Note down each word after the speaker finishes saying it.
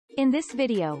In this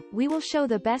video, we will show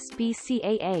the best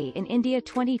BCAA in India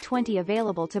 2020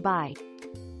 available to buy.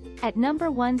 At number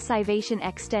 1, Scivation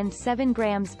Xtend 7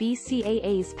 grams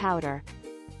BCAAs powder.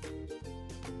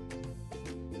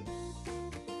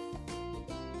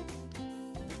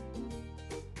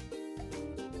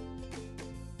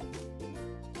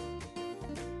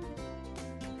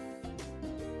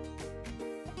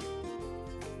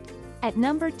 At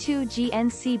number 2,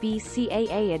 GNC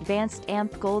BCAA Advanced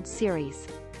Amp Gold Series.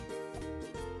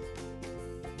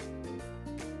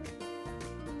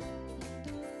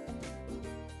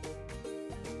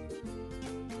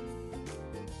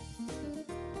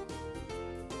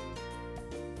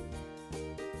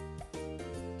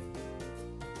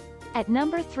 At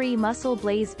number 3,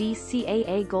 MuscleBlaze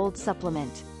BCAA Gold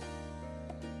Supplement.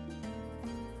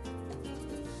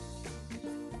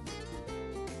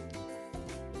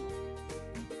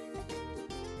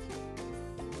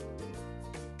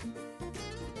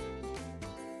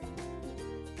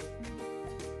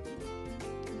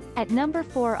 At number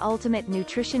 4, Ultimate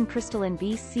Nutrition Crystalline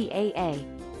BCAA.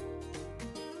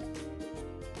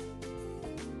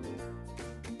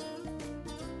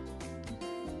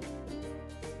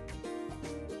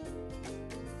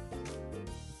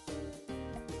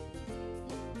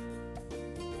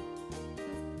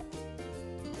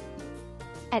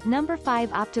 At number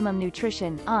 5, Optimum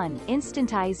Nutrition on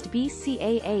Instantized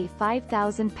BCAA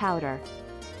 5000 powder.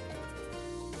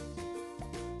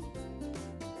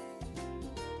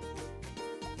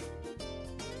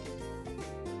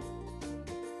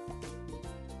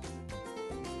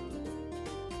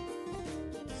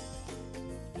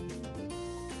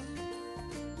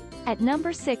 At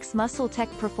number 6, Muscletech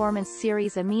Performance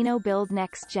Series Amino Build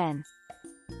Next Gen.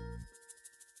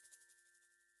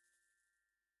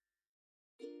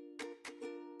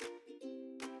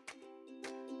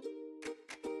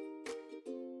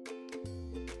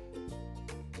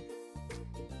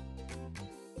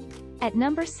 At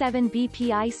number 7,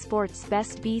 BPI Sports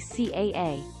Best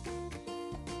BCAA.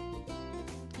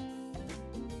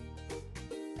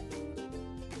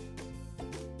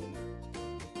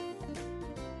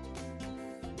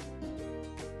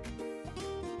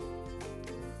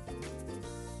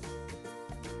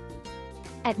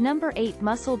 At number 8,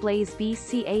 MuscleBlaze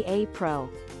BCAA Pro.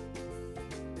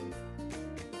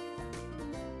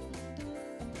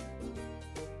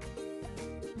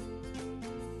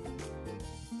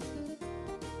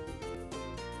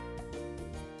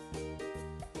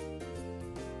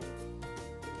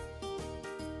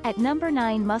 At number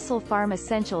 9, MusclePharm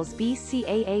Essentials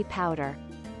BCAA Powder.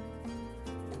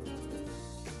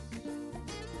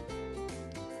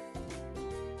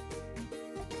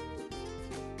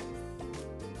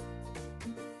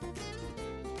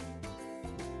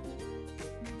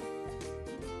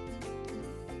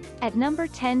 At number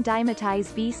 10,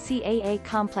 Dymatize BCAA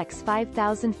Complex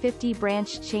 5050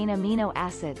 Branched Chain Amino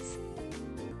Acids.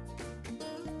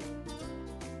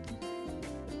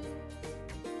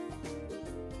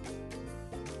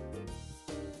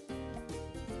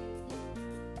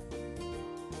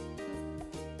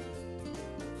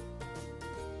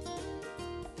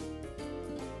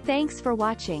 Thanks for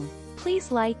watching.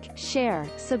 Please like, share,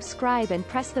 subscribe and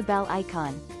press the bell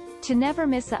icon to never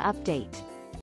miss an update.